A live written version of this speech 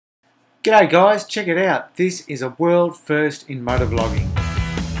G'day guys, check it out. This is a world first in motovlogging.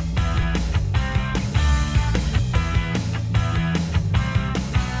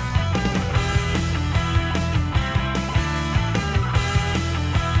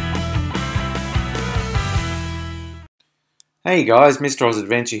 Hey guys,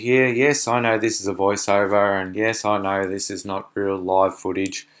 MrAusAdventure here. Yes, I know this is a voiceover, and yes, I know this is not real live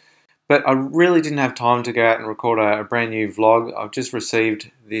footage. But I really didn't have time to go out and record a brand new vlog. I've just received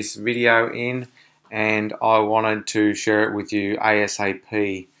this video in and I wanted to share it with you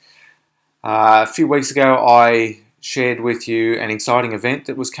ASAP. A few weeks ago I shared with you an exciting event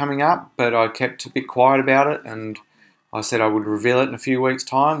that was coming up, but I kept a bit quiet about it and I said I would reveal it in a few weeks'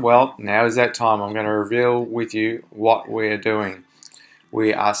 time. Well, now is that time. I'm going to reveal with you what we're doing.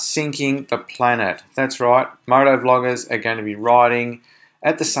 We are sinking the planet. That's right, motovloggers are going to be riding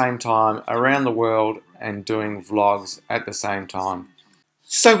at the same time around the world and doing vlogs at the same time.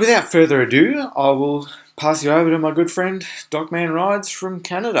 So without further ado, I will pass you over to my good friend Docman Rides from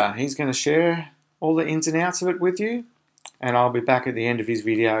Canada. He's going to share all the ins and outs of it with you, and I'll be back at the end of his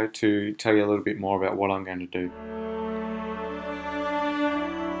video to tell you a little bit more about what I'm going to do.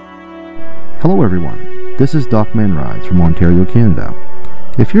 Hello everyone, this is Docman Rides from Ontario, Canada.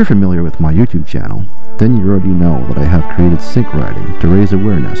 If you're familiar with my YouTube channel, then you already know that I have created sync riding to raise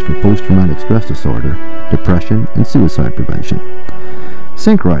awareness for post-traumatic stress disorder, depression, and suicide prevention.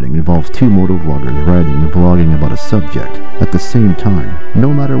 Sync riding involves two motovloggers riding and vlogging about a subject at the same time,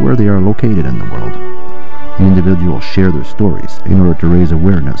 no matter where they are located in the world. The individuals share their stories in order to raise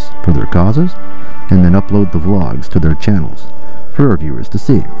awareness for their causes, and then upload the vlogs to their channels for our viewers to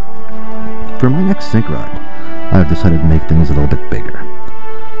see. For my next sync ride, I have decided to make things a little bit bigger.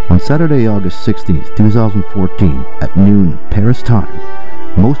 On Saturday, August 16th, 2014, at noon Paris time,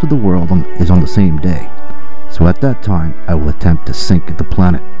 most of the world is on the same day, so at that time I will attempt to sync the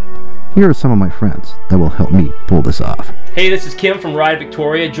planet. Here are some of my friends that will help me pull this off. Hey, this is Kim from Ride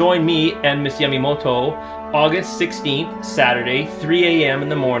Victoria. Join me and Miss Yamimoto August 16th, Saturday, 3 a.m. in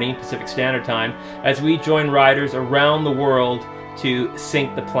the morning, Pacific Standard Time, as we join riders around the world to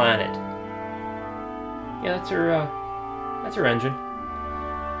sync the planet. Yeah, that's her engine.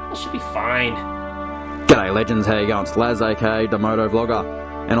 That should be fine. G'day legends, how you going? It's Laz aka the Motovlogger,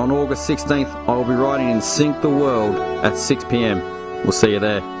 and on August 16th I will be riding in Sync the World at 6 p.m. We'll see you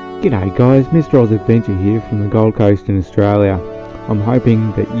there. G'day guys, MrAusAdventure here from the Gold Coast in Australia. I'm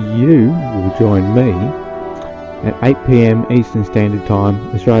hoping that you will join me at 8 p.m. Eastern Standard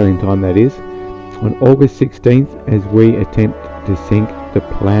Time, Australian time that is, on August 16th as we attempt to sync the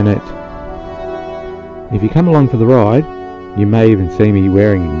planet. If you come along for the ride, you may even see me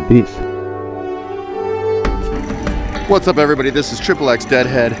wearing this. What's up everybody, this is XXX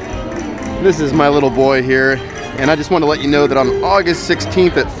Deadhead. This is my little boy here, and I just want to let you know that on August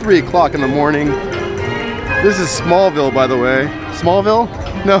 16th at 3 o'clock in the morning, this is Smallville by the way. Smallville?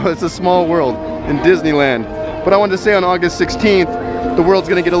 No, it's a small world in Disneyland. But I wanted to say on August 16th, the world's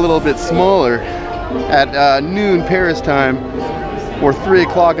going to get a little bit smaller at noon Paris time, or 3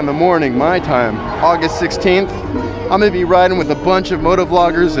 o'clock in the morning my time. August 16th, I'm going to be riding with a bunch of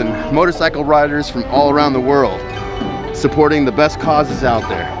motovloggers and motorcycle riders from all around the world, supporting the best causes out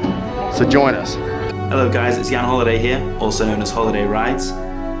there. So join us. Hello guys, it's Jan Holiday here, also known as Holiday Rides.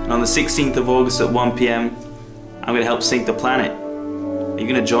 And on the 16th of August at 1 p.m, I'm going to help sync the planet. Are you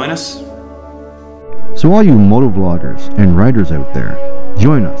going to join us? So all you motovloggers and riders out there,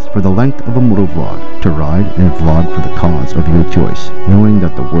 join us for the length of a motovlog to ride and vlog for the cause of your choice, knowing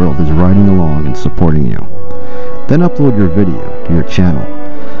that the world is riding along and supporting you. Then upload your video to your channel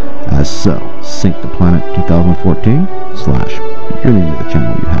as so, Sync the Planet 2014 / your name of the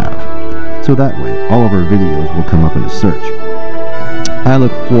channel you have. So that way, all of our videos will come up in the search. I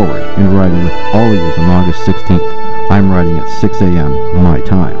look forward in riding with all of you on August 16th. I'm riding at 6 a.m. my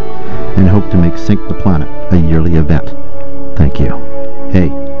time, and hope to make Sync the Planet a yearly event. Thank you. Hey,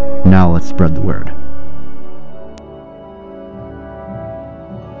 now let's spread the word.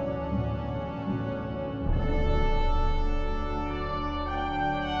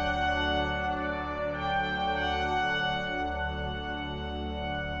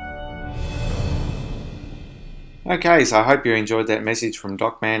 Okay, so I hope you enjoyed that message from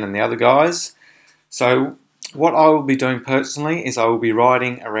Docman and the other guys. So what I will be doing personally is I will be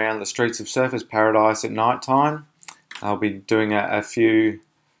riding around the streets of Surfers Paradise at night time. I'll be doing a few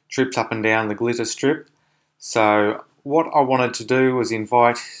trips up and down the glitter strip. So what I wanted to do was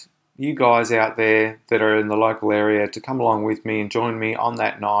invite you guys out there that are in the local area to come along with me and join me on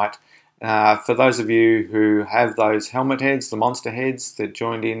that night. For those of you who have those helmet heads, the monster heads that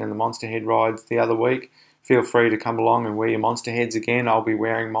joined in the monster head rides the other week, feel free to come along and wear your monster heads again. I'll be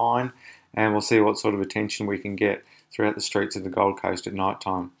wearing mine, and we'll see what sort of attention we can get throughout the streets of the Gold Coast at night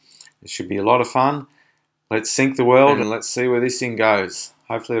time. It should be a lot of fun. Let's sink the world and let's see where this thing goes.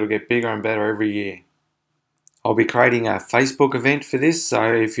 Hopefully it'll get bigger and better every year. I'll be creating a Facebook event for this,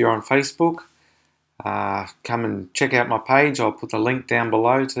 so if you're on Facebook, come and check out my page. I'll put the link down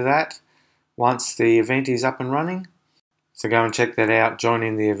below to that once the event is up and running. So go and check that out, join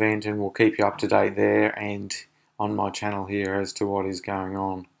in the event, and we'll keep you up to date there and on my channel here as to what is going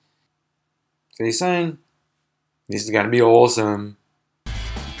on. See you soon. This is going to be awesome.